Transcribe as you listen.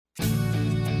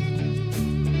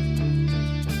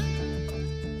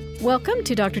Welcome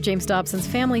to Dr. James Dobson's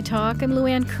Family Talk. I'm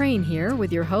Luann Crane here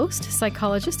with your host,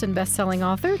 psychologist and best-selling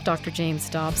author, Dr. James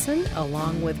Dobson,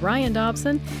 along with Ryan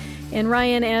Dobson. And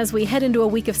Ryan, as we head into a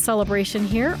week of celebration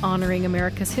here, honoring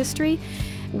America's history,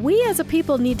 we as a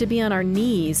people need to be on our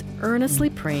knees earnestly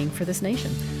praying for this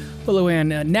nation. Well,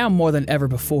 Luann, now more than ever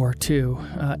before, too.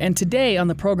 And today on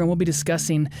the program, we'll be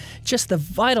discussing just the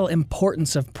vital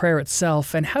importance of prayer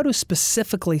itself and how to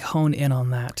specifically hone in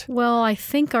on that. Well, I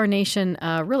think our nation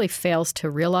really fails to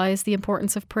realize the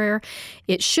importance of prayer.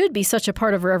 It should be such a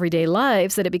part of our everyday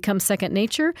lives that it becomes second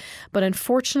nature, but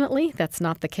unfortunately, that's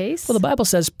not the case. Well, the Bible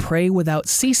says pray without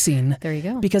ceasing. There you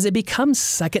go. Because it becomes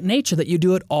second nature that you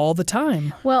do it all the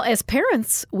time. Well, as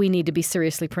parents, we need to be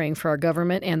seriously praying for our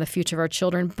government and the future of our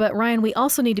children, but Ryan, we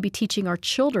also need to be teaching our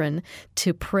children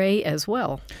to pray as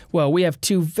well. Well, we have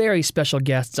two very special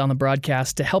guests on the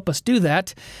broadcast to help us do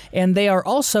that, and they are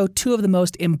also two of the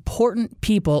most important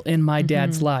people in my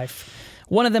dad's life.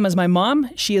 One of them is my mom.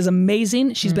 She is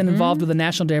amazing. She's been involved with the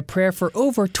National Day of Prayer for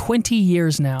over 20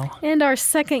 years now. And our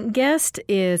second guest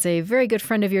is a very good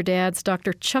friend of your dad's,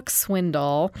 Dr. Chuck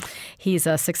Swindoll. He's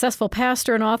a successful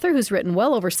pastor and author who's written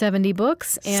well over 70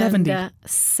 books. And,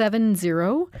 70.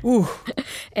 Ooh.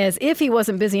 As if he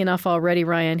wasn't busy enough already,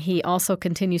 Ryan, he also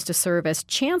continues to serve as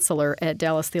chancellor at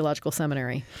Dallas Theological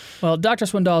Seminary. Well, Dr.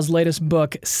 Swindoll's latest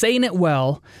book, Saying It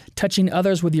Well, Touching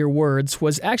Others with Your Words,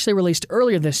 was actually released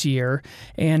earlier this year.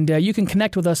 And you can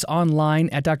connect with us online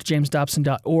at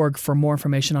drjamesdobson.org for more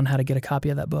information on how to get a copy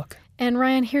of that book. And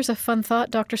Ryan, here's a fun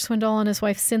thought. Dr. Swindoll and his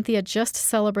wife Cynthia just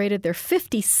celebrated their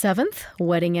 57th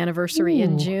wedding anniversary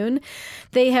in June.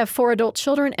 They have 4 adult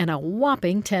children and a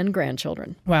whopping 10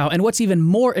 grandchildren. Wow. And what's even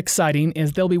more exciting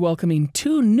is they'll be welcoming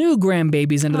 2 new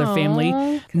grandbabies into their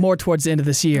family more towards the end of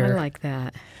this year. I like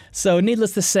that. So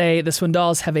needless to say, the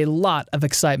Swindolls have a lot of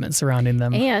excitement surrounding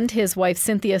them. And his wife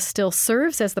Cynthia still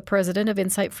serves as the president of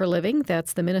Insight for Living.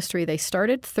 That's the ministry they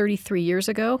started 33 years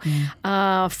ago.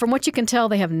 From what you can tell,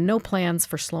 they have no plans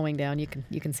for slowing down. You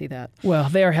can see that. Well,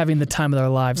 they are having the time of their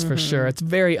lives for sure. It's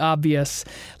very obvious.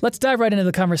 Let's dive right into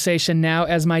the conversation now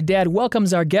as my dad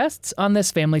welcomes our guests on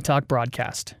this Family Talk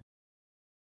broadcast.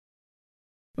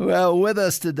 Well, with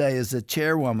us today is the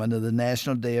chairwoman of the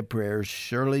National Day of Prayer,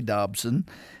 Shirley Dobson.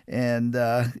 And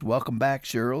welcome back,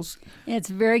 Shirls. It's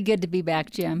very good to be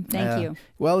back, Jim. Thank you.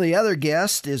 Well, the other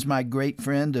guest is my great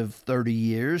friend of 30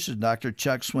 years, Dr.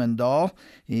 Chuck Swindoll.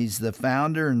 He's the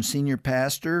founder and senior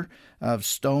pastor of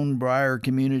Stonebriar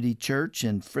Community Church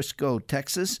in Frisco,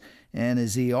 Texas, and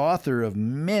is the author of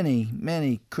many,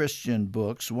 many Christian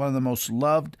books, one of the most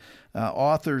loved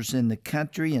authors in the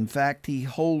country. In fact, he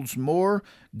holds more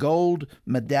gold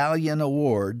medallion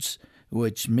awards,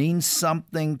 which means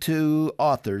something to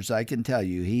authors, I can tell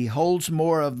you. He holds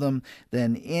more of them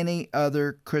than any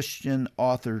other Christian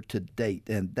author to date,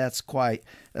 and that's quite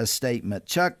a statement.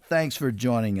 Chuck, thanks for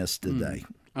joining us today.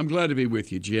 I'm glad to be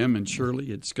with you, Jim and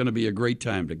Shirley. It's going to be a great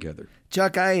time together.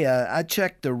 Chuck, I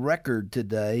checked the record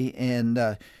today,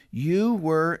 and you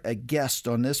were a guest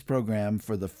on this program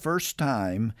for the first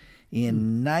time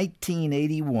in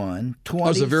 1981. I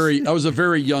was a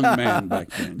very young man back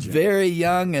then, Jim. Very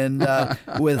young and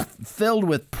filled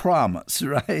with promise,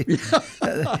 right?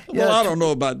 Well, I don't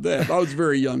know about that. I was a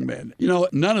very young man. You know,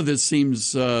 none of this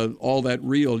seems all that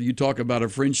real. You talk about a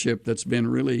friendship that's been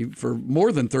really for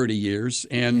more than 30 years,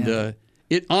 and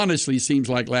it honestly seems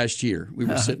like last year. We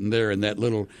were sitting there in that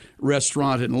little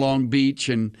restaurant in Long Beach,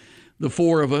 and the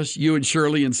 4 of us, you and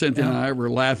Shirley and Cynthia and I, were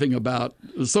laughing about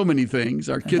so many things.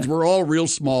 Our kids were all real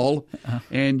small,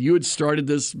 and you had started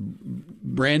this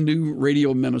brand new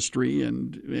radio ministry,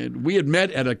 and we had met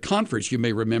at a conference, you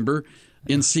may remember,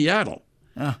 in Seattle.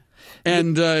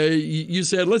 And you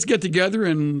said, let's get together,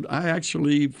 and I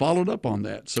actually followed up on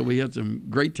that. So we had some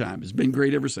great time. It's been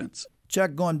great ever since.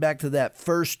 Chuck, going back to that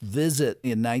first visit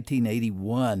in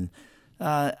 1981,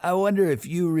 I wonder if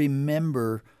you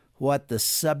remember what the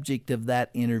subject of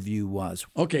that interview was.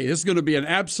 Okay, this is going to be an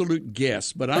absolute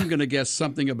guess, but I'm going to guess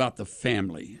something about the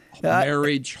family.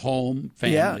 Marriage, home,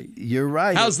 family. Yeah, you're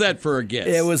right. How's that for a guess?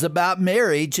 It was about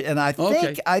marriage, and I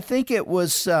think it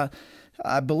was,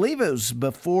 I believe it was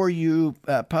before you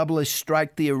published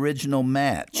Strike the Original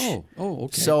Match. Oh,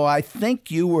 okay. So I think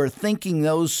you were thinking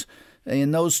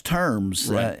in those terms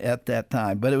at that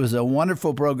time. But it was a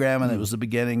wonderful program, and it was the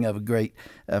beginning of a great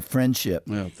friendship.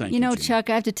 Well, thank you. You know, Jim. Chuck,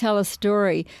 I have to tell a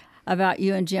story about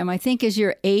you and Jim. I think as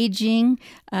you're aging,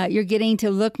 you're getting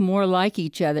to look more like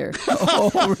each other.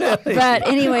 Oh, really? But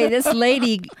anyway, this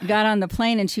lady got on the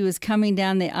plane, and she was coming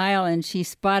down the aisle, and she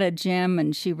spotted Jim,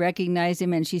 and she recognized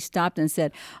him, and she stopped and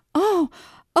said, Oh,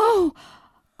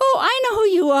 I know who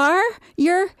you are.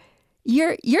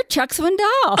 You're Chuck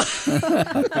Swindoll.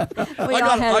 We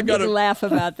all had a big laugh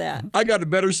about that. I got a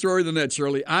better story than that,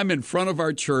 Shirley. I'm in front of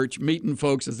our church meeting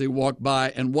folks as they walk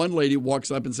by, and one lady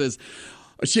walks up and says,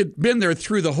 she had been there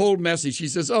through the whole message. She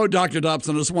says, "Oh, Dr.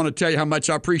 Dobson, I just want to tell you how much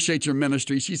I appreciate your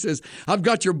ministry." She says, "I've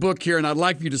got your book here, and I'd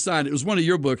like you to sign it." It was one of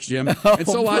your books, Jim. And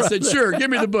so I said, "Sure,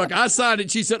 give me the book." I signed it.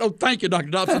 She said, "Oh, thank you,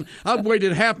 Dr. Dobson. I've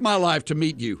waited half my life to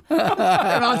meet you." And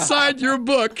I signed your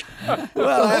book.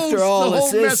 Well, after all, the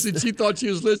whole message, she thought she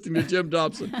was listening to Jim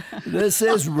Dobson. This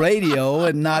is radio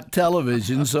and not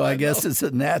television, so I guess it's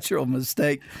a natural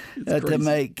mistake to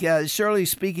make. Shirley,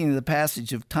 speaking of the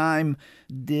passage of time,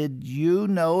 did you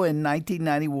know in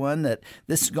 1991 that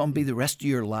this is going to be the rest of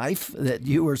your life that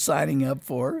you were signing up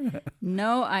for?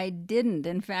 No, I didn't.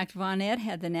 In fact, Von Ed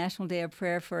had the National Day of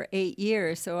Prayer for 8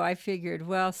 years, so I figured,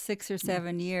 6 or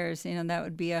 7 years, that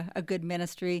would be a good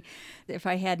ministry. If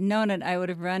I had known it, I would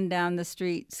have run down the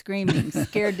street screaming,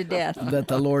 scared to death. But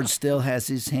the Lord still has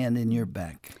his hand in your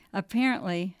back.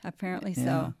 Apparently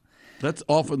so. That's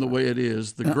often the way it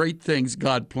is. The great things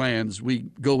God plans, we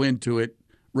go into it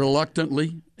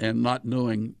reluctantly and not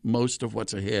knowing most of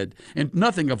what's ahead, and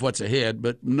nothing of what's ahead,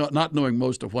 but not knowing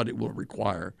most of what it will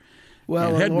require.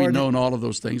 Well, and had we known all of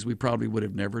those things, we probably would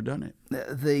have never done it.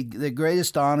 The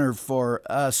greatest honor for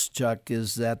us, Chuck,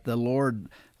 is that the Lord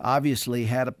obviously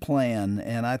had a plan,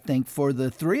 and I think for the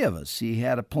three of us, he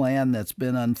had a plan that's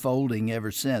been unfolding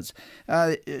ever since.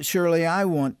 Shirley, I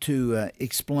want to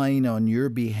explain on your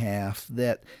behalf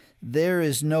that there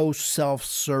is no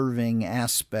self-serving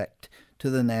aspect to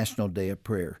the National Day of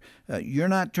Prayer. You're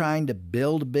not trying to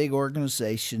build a big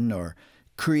organization or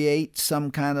create some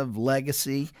kind of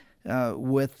legacy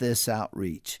with this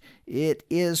outreach. It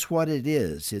is what it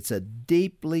is. It's a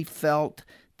deeply felt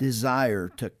desire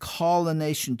to call the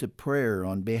nation to prayer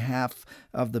on behalf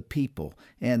of the people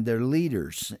and their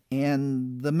leaders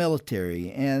and the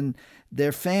military and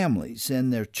their families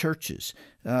and their churches.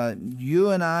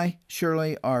 You and I,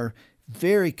 Shirley, are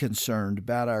very concerned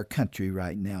about our country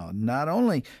right now, not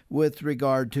only with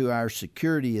regard to our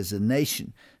security as a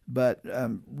nation, but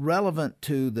relevant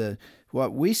to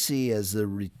what we see as the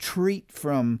retreat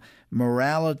from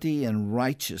morality and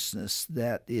righteousness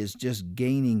that is just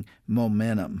gaining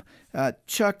momentum.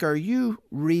 Chuck, are you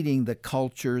reading the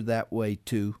culture that way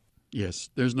too? Yes,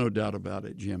 there's no doubt about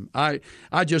it, Jim. I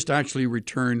just actually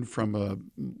returned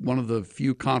from one of the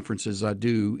few conferences I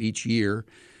do each year.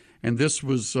 And this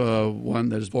was one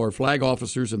that is for flag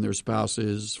officers and their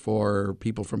spouses, for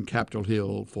people from Capitol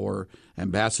Hill, for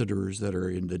ambassadors that are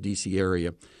in the D.C.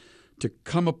 area, to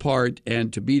come apart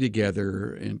and to be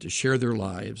together and to share their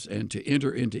lives and to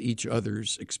enter into each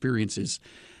other's experiences.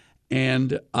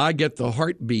 And I get the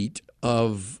heartbeat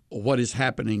of what is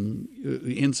happening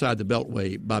inside the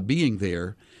Beltway by being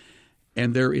there.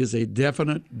 And there is a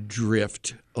definite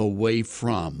drift away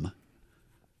from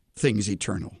things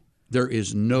eternal. There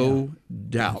is no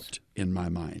doubt in my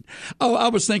mind. Oh, I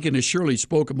was thinking as Shirley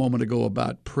spoke a moment ago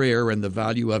about prayer and the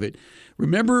value of it.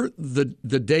 Remember the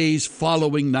days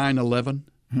following 9/11?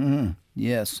 Mm-hmm.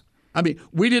 Yes. I mean,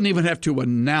 we didn't even have to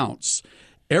announce.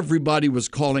 Everybody was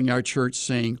calling our church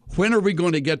saying, when are we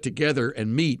going to get together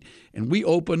and meet? And we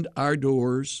opened our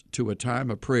doors to a time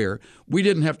of prayer. We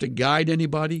didn't have to guide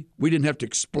anybody. We didn't have to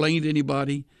explain to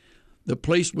anybody. The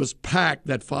place was packed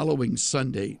that following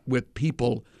Sunday with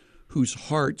people whose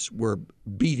hearts were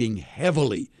beating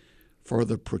heavily for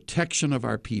the protection of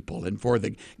our people and for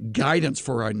the guidance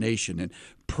for our nation and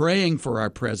praying for our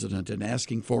president and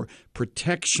asking for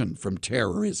protection from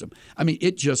terrorism. I mean,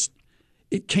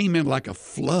 it came in like a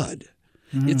flood.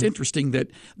 Mm-hmm. It's interesting that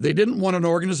they didn't want an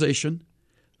organization.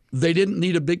 They didn't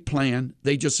need a big plan.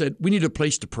 They just said, we need a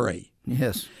place to pray.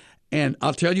 Yes. And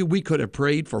I'll tell you, we could have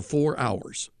prayed for 4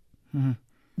 hours. Mm-hmm.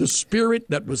 The spirit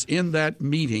that was in that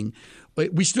meeting,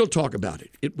 we still talk about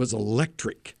it. It was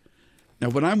electric. Now,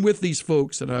 when I'm with these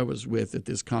folks that I was with at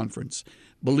this conference,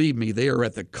 believe me, they are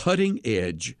at the cutting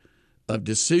edge of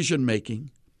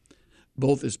decision-making,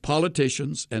 both as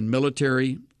politicians and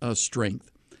military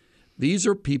strength. These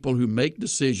are people who make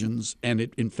decisions, and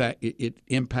it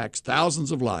impacts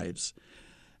thousands of lives.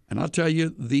 And I'll tell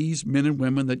you, these men and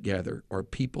women that gather are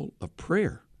people of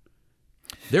prayer.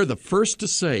 They're the first to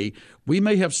say, we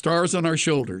may have stars on our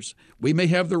shoulders, we may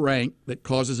have the rank that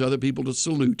causes other people to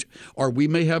salute, or we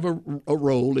may have a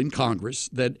role in Congress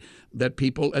that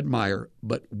people admire,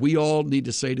 but we all need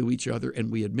to say to each other, and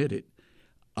we admit it,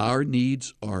 our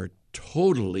needs are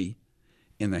totally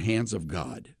in the hands of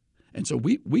God. And so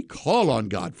we call on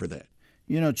God for that.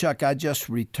 You know, Chuck, I just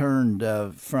returned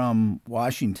from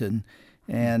Washington,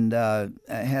 And I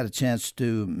had a chance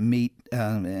to meet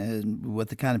with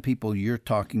the kind of people you're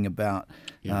talking about.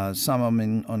 Yeah. Some of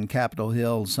them on Capitol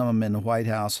Hill, some of them in the White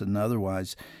House, and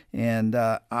otherwise. And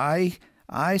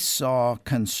I saw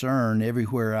concern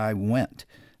everywhere I went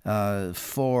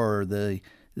for the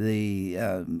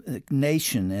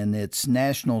nation and its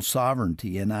national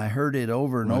sovereignty, and I heard it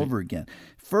over and over again.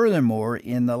 Furthermore,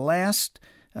 in the last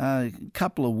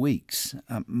couple of weeks,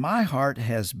 my heart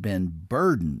has been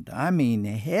burdened, I mean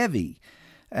heavy,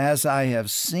 as I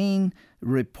have seen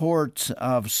reports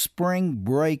of spring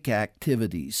break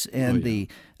activities and the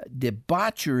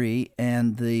debauchery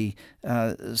and the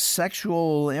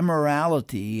sexual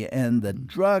immorality and the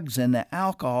drugs and the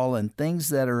alcohol and things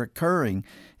that are occurring.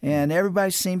 And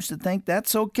everybody seems to think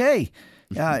that's okay.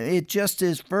 It just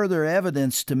is further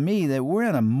evidence to me that we're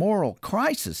in a moral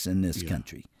crisis in this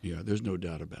country. Yeah, there's no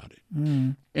doubt about it.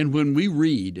 And when we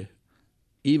read,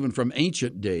 even from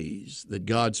ancient days, that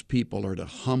God's people are to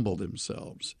humble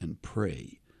themselves and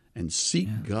pray and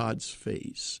seek God's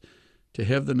face to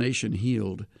have the nation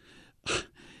healed,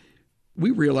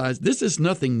 we realize this is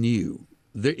nothing new.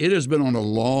 It has been on a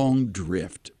long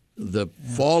drift. The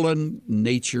fallen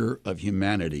nature of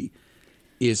humanity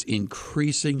is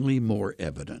increasingly more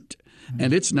evident,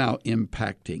 and it's now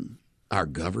impacting our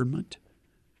government,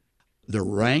 the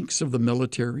ranks of the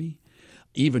military,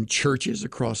 even churches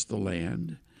across the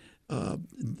land.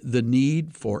 The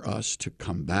need for us to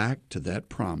come back to that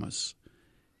promise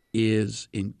is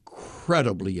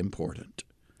incredibly important.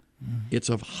 It's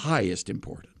of highest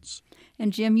importance.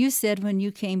 And Jim, you said when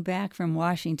you came back from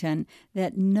Washington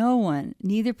that no one,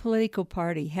 neither political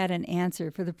party, had an answer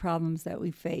for the problems that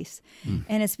we face.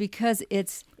 And it's because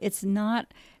it's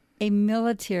not a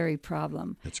military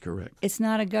problem. That's correct. It's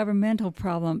not a governmental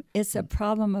problem. It's a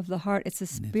problem of the heart. It's a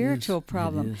spiritual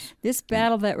problem. This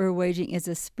battle that we're waging is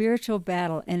a spiritual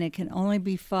battle, and it can only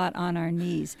be fought on our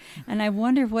knees. And I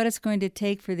wonder what it's going to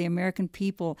take for the American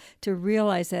people to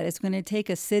realize that. It's going to take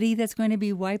a city that's going to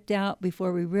be wiped out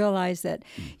before we realize that,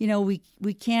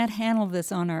 we can't handle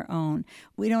this on our own.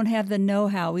 We don't have the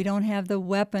know-how. We don't have the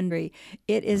weaponry.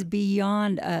 It is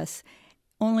beyond us.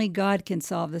 Only God can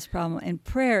solve this problem, and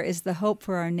prayer is the hope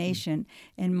for our nation.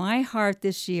 And my heart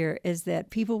this year is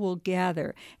that people will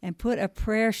gather and put a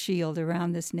prayer shield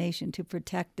around this nation to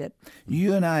protect it.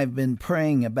 You and I have been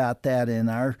praying about that in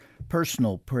our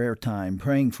personal prayer time,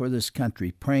 praying for this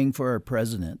country, praying for our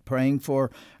president, praying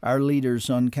for our leaders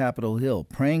on Capitol Hill,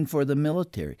 praying for the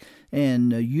military.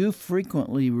 And you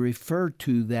frequently refer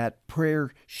to that prayer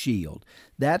shield.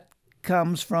 That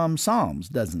comes from Psalms,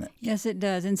 doesn't it? Yes, it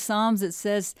does. In Psalms, it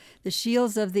says, the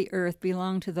shields of the earth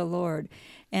belong to the Lord.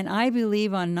 And I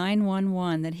believe on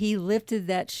 9/11 that he lifted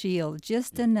that shield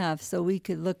just enough so we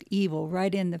could look evil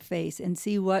right in the face and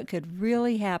see what could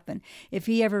really happen if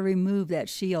he ever removed that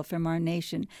shield from our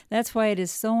nation. That's why it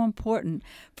is so important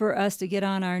for us to get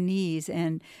on our knees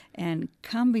and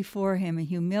come before him in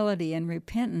humility and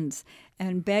repentance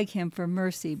and beg him for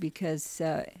mercy, because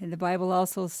the Bible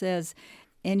also says,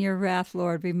 in your wrath,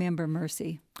 Lord, remember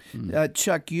mercy.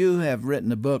 Chuck, you have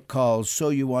written a book called So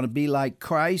You Want to Be Like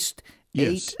Christ,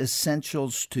 Yes. 8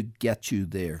 Essentials to Get You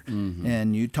There.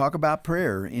 And you talk about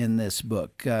prayer in this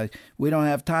book. We don't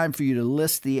have time for you to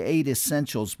list the 8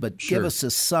 essentials, but give us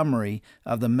a summary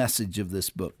of the message of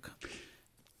this book.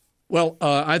 Well,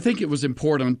 I think it was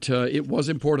important. It was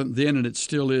important then, and it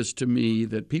still is to me,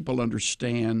 that people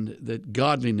understand that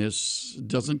godliness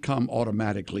doesn't come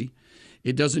automatically.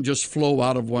 It doesn't just flow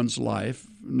out of one's life,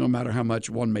 no matter how much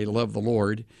one may love the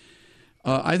Lord.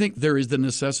 I think there is the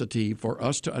necessity for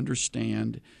us to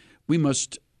understand we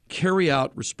must carry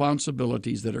out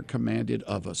responsibilities that are commanded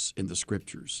of us in the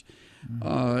Scriptures.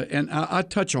 And I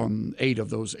touch on 8 of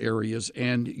those areas,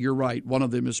 and you're right. One of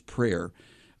them is prayer,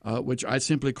 which I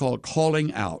simply call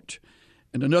calling out.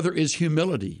 And another is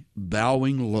humility,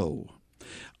 bowing low.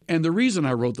 And the reason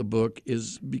I wrote the book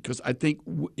is because I think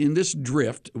in this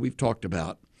drift we've talked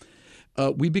about,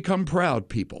 we become proud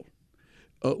people.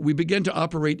 We begin to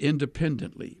operate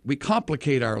independently. We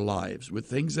complicate our lives with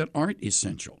things that aren't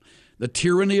essential. The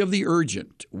tyranny of the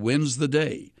urgent wins the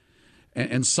day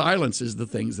and silences the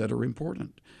things that are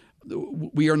important.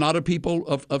 We are not a people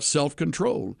of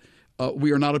self-control.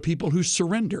 We are not a people who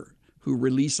surrender, who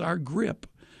release our grip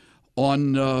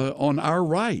on our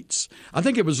rights. I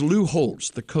think it was Lou Holtz,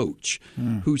 the coach,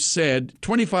 who said,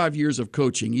 25 years of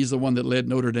coaching, he's the one that led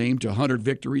Notre Dame to 100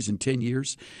 victories in 10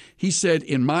 years. He said,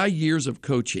 in my years of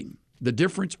coaching, the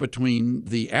difference between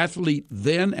the athlete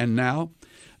then and now,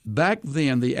 back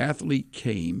then the athlete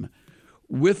came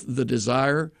with the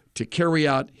desire to carry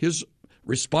out his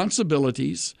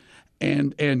responsibilities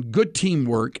and good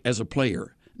teamwork as a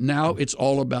player. Now it's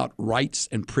all about rights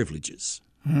and privileges.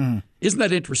 Isn't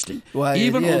that interesting? Well,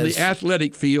 even on the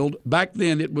athletic field, back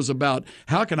then it was about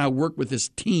how can I work with this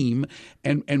team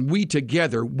and we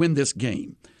together win this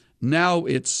game. Now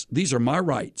it's these are my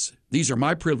rights, these are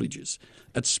my privileges.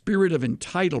 A spirit of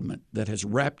entitlement that has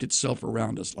wrapped itself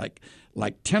around us like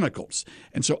tentacles.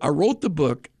 And so I wrote the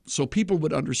book so people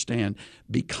would understand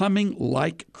becoming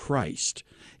like Christ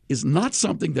is not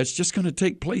something that's just going to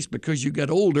take place because you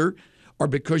get older or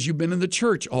because you've been in the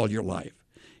church all your life.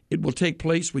 It will take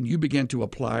place when you begin to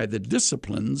apply the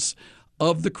disciplines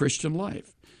of the Christian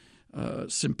life,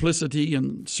 simplicity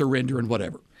and surrender and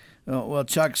whatever. Well,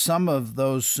 Chuck, some of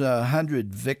those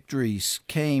 100 victories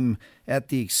came at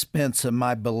the expense of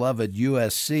my beloved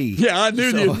USC. Yeah, I knew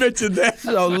you'd mentioned that.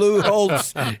 So Lou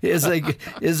Holtz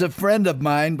is a friend of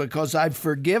mine because I've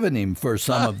forgiven him for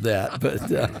some of that.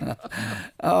 But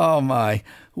oh my!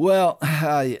 Well,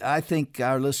 I think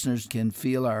our listeners can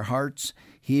feel our hearts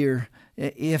here.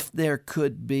 If there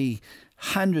could be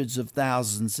hundreds of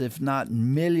thousands, if not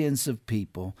millions of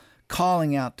people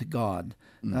calling out to God,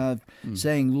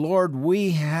 saying, Lord,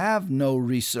 we have no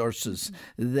resources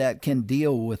that can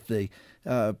deal with the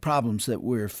problems that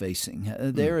we're facing.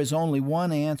 There is only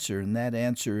one answer, and that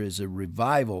answer is a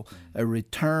revival, a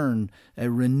return, a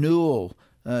renewal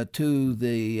to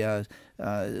the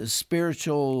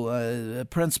spiritual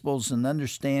principles and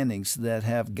understandings that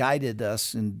have guided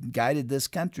us and guided this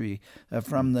country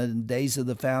from the days of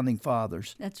the founding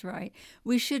fathers. That's right.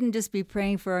 We shouldn't just be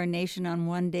praying for our nation on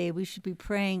one day. We should be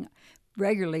praying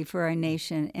regularly for our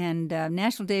nation. And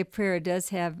National Day of Prayer does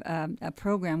have a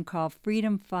program called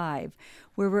Freedom 5,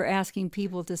 where we're asking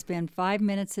people to spend 5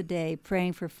 minutes a day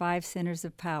praying for 5 centers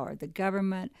of power: the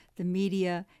government, the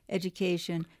media,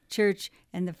 education, church,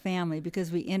 and the family,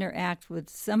 because we interact with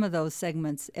some of those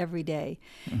segments every day.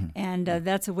 And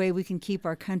that's a way we can keep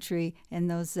our country and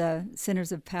those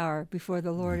centers of power before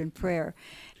the Lord in prayer.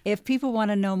 If people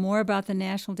want to know more about the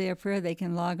National Day of Prayer, they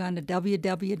can log on to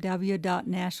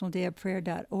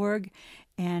www.nationaldayofprayer.org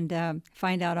and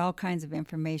find out all kinds of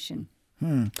information.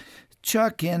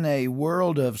 Chuck, in a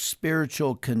world of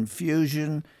spiritual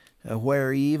confusion,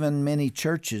 where even many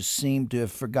churches seem to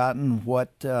have forgotten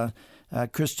what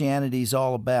Christianity is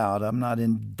all about, I'm not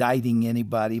indicting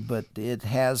anybody, but it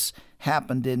has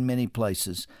happened in many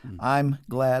places. I'm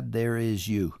glad there is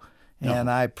you. And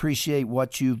I appreciate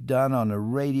what you've done on the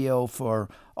radio for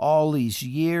all these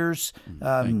years.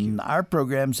 Our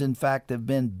programs, in fact, have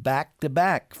been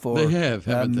back-to-back for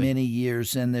many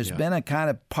years, and there's been a kind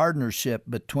of partnership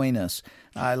between us.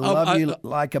 I love you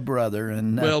like a brother.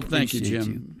 And well, thank you,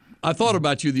 Jim. I thought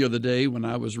about you the other day when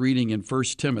I was reading in 1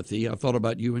 Timothy. I thought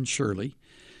about you and Shirley.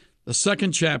 The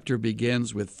 2nd chapter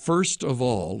begins with, "First of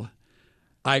all,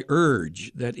 I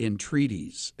urge that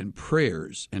entreaties and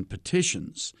prayers and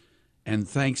petitions and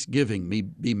thanksgiving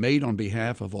be made on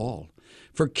behalf of all,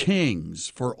 for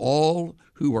kings, for all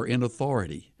who are in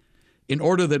authority, in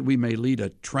order that we may lead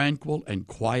a tranquil and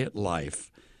quiet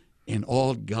life in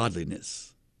all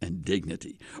godliness and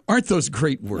dignity." Aren't those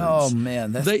great words? Oh,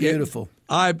 man, that's beautiful.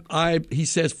 He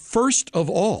says, first of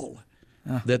all,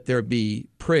 that there be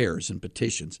prayers and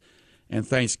petitions and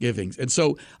thanksgivings. And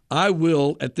so I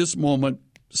will, at this moment,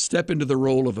 step into the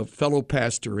role of a fellow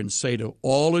pastor and say to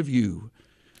all of you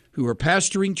who are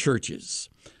pastoring churches,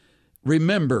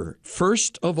 remember,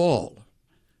 first of all,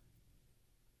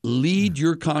 lead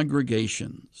your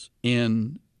congregations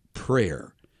in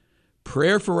prayer.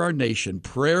 Prayer for our nation,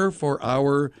 prayer for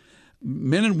our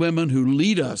men and women who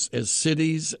lead us as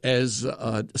cities, as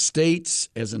states,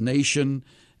 as a nation,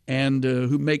 and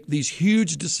who make these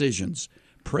huge decisions.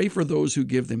 Pray for those who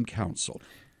give them counsel.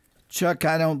 Chuck,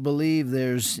 I don't believe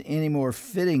there's any more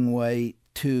fitting way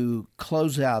to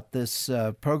close out this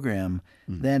program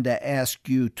than to ask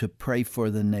you to pray for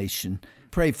the nation.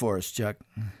 Pray for us, Chuck.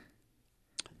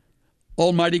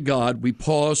 Almighty God, we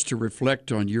pause to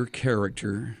reflect on your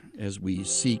character as we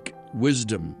seek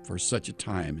wisdom for such a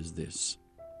time as this.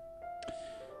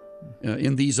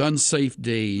 In these unsafe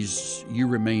days, you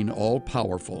remain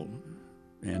all-powerful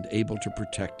and able to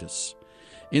protect us.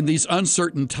 In these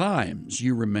uncertain times,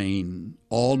 you remain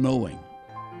all-knowing,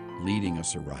 leading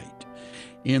us aright.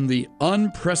 In the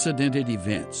unprecedented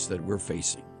events that we're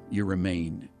facing, you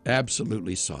remain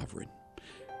absolutely sovereign.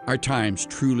 Our times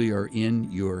truly are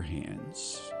in your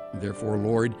hands. Therefore,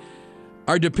 Lord,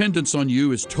 our dependence on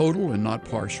you is total and not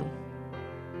partial.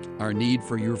 Our need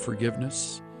for your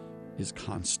forgiveness is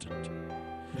constant.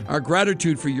 Our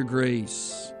gratitude for your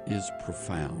grace is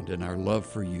profound, and our love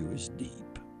for you is deep.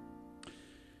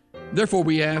 Therefore,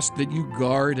 we ask that you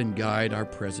guard and guide our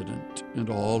president and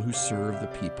all who serve the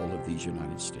people of these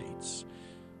United States.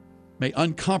 May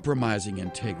uncompromising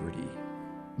integrity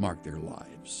mark their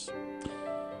lives.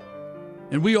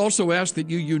 And we also ask that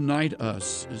you unite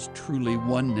us as truly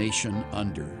one nation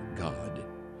under God.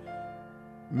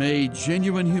 May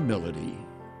genuine humility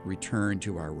return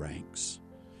to our ranks.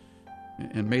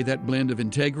 And may that blend of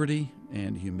integrity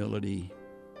and humility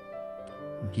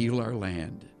heal our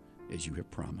land as you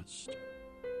have promised.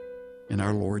 In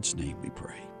our Lord's name we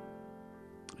pray.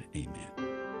 Amen.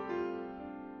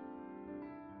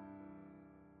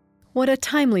 What a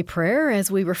timely prayer as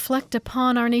we reflect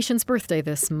upon our nation's birthday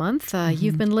this month.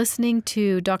 You've been listening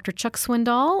to Dr. Chuck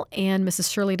Swindoll and Mrs.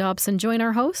 Shirley Dobson join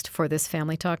our host for this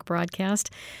Family Talk broadcast.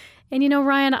 And you know,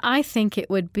 Ryan, I think it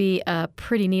would be a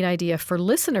pretty neat idea for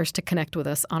listeners to connect with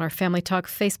us on our Family Talk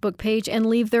Facebook page and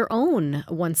leave their own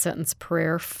one-sentence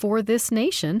prayer for this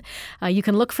nation. You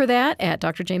can look for that at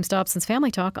Dr. James Dobson's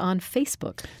Family Talk on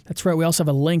Facebook. That's right. We also have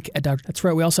a link at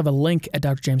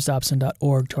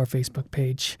drjamesdobson.org to our Facebook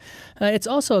page. It's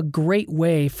also a great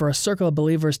way for a circle of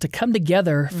believers to come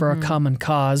together for a common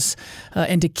cause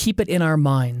and to keep it in our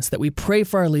minds that we pray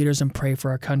for our leaders and pray for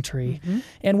our country.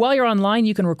 And while you're online,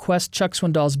 you can request Chuck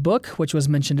Swindoll's book, which was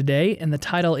mentioned today, and the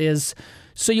title is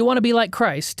So You Want to Be Like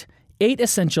Christ, 8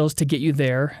 Essentials to Get You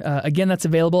There. Again, that's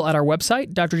available at our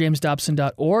website,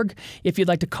 drjamesdobson.org. If you'd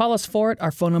like to call us for it,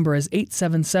 our phone number is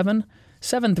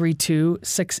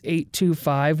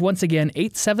 877-732-6825. Once again,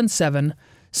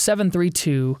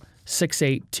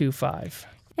 877-732-6825.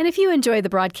 And if you enjoyed the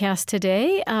broadcast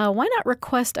today, why not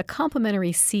request a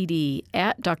complimentary CD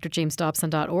at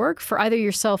drjamesdobson.org for either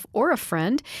yourself or a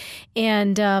friend?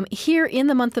 And here in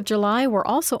the month of July, we're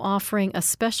also offering a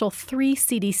special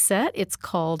 3-CD set. It's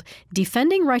called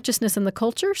Defending Righteousness in the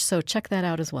Culture, so check that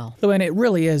out as well. And it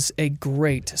really is a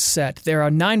great set. There are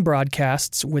 9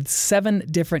 broadcasts with 7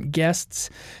 different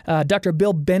guests. Dr.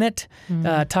 Bill Bennett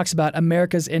talks about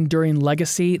America's enduring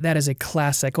legacy. That is a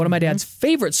classic. One of my dad's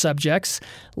favorite subjects,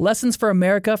 Lessons for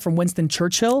America from Winston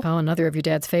Churchill. Oh, another of your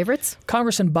dad's favorites.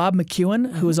 Congressman Bob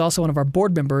McEwen, who is also one of our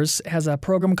board members, has a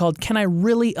program called Can I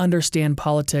Really Understand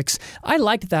Politics? I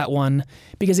liked that one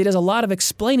because he does a lot of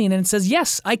explaining and says,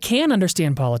 yes, I can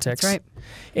understand politics. That's right.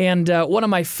 And one of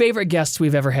my favorite guests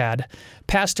we've ever had,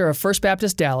 pastor of First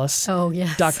Baptist Dallas,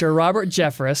 Dr. Robert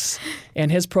Jeffress,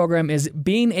 and his program is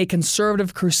Being a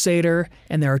Conservative Crusader,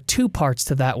 and there are 2 parts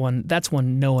to that one. That's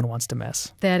one no one wants to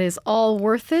miss. That is all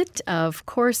worth it. Of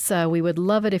course, we would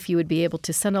love it if you would be able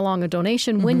to send along a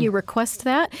donation when you request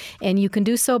that, and you can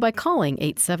do so by calling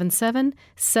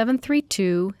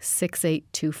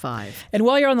 877-732-6825. And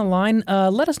while you're on the line,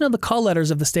 let us know the call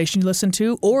letters of the station you listen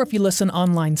to, or if you listen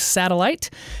online satellite.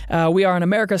 We are on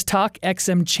America's Talk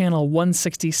XM Channel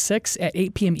 166 at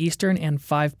 8 p.m. Eastern and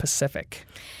 5 Pacific.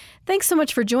 Thanks so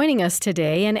much for joining us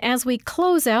today. And as we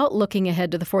close out looking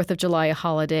ahead to the 4th of July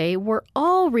holiday, we're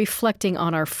all reflecting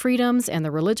on our freedoms and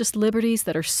the religious liberties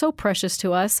that are so precious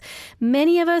to us.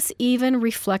 Many of us even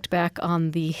reflect back on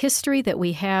the history that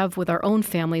we have with our own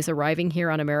families arriving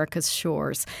here on America's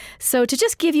shores. So to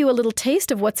just give you a little taste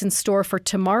of what's in store for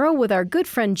tomorrow with our good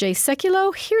friend Jay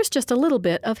Sekulow, here's just a little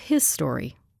bit of his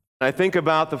story. I think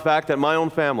about the fact that my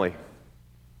own family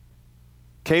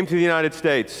came to the United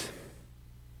States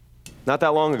not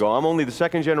that long ago. I'm only the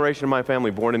 2nd generation of my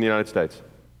family born in the United States.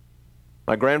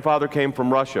 My grandfather came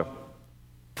from Russia,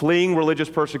 fleeing religious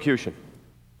persecution.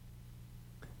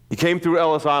 He came through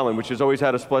Ellis Island, which has always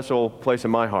had a special place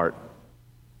in my heart.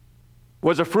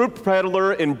 Was a fruit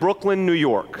peddler in Brooklyn, New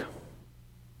York.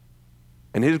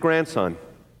 And his grandson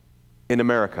in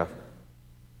America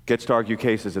gets to argue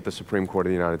cases at the Supreme Court of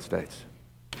the United States.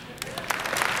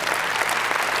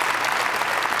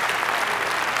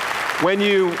 When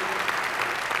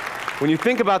you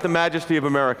think about the majesty of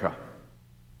America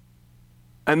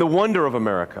and the wonder of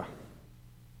America,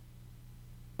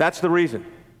 that's the reason.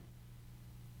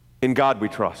 In God we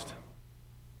trust.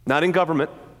 Not in government,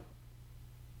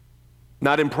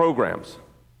 not in programs.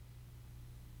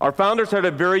 Our founders had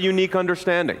a very unique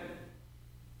understanding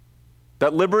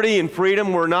that liberty and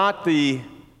freedom were not the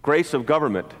grace of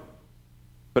government,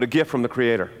 but a gift from the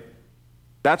Creator.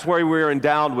 That's why we are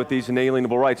endowed with these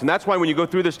inalienable rights. And that's why when you go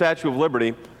through the Statue of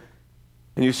Liberty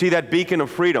and you see that beacon of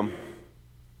freedom,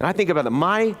 and I think about it,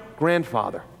 my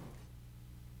grandfather,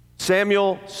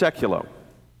 Samuel Sekulow,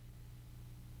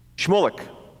 Shmulik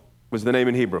was the name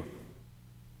in Hebrew.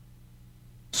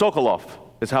 Sokolov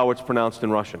is how it's pronounced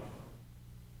in Russian.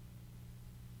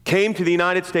 Came to the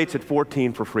United States at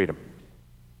 14 for freedom.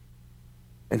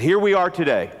 And here we are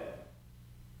today,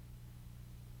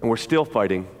 and we're still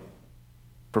fighting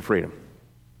for freedom.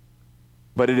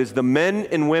 But it is the men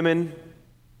and women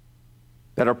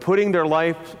that are putting their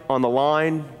life on the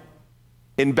line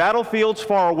in battlefields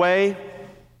far away,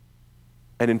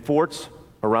 and in forts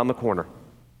around the corner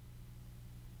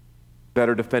that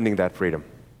are defending that freedom.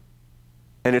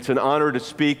 And it's an honor to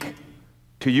speak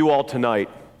to you all tonight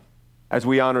as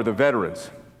we honor the veterans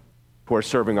who are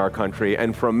serving our country.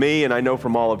 And from me, and I know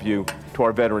from all of you, to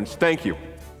our veterans, thank you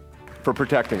for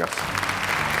protecting us.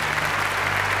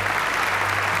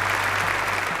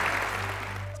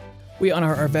 We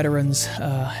honor our veterans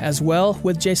as well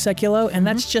with Jay Sekulow, and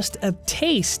that's just a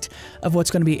taste of what's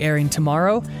going to be airing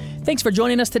tomorrow. Thanks for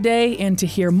joining us today, and to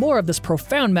hear more of this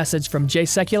profound message from Jay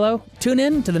Sekulow, tune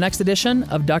in to the next edition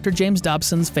of Dr. James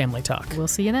Dobson's Family Talk. We'll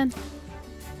see you then.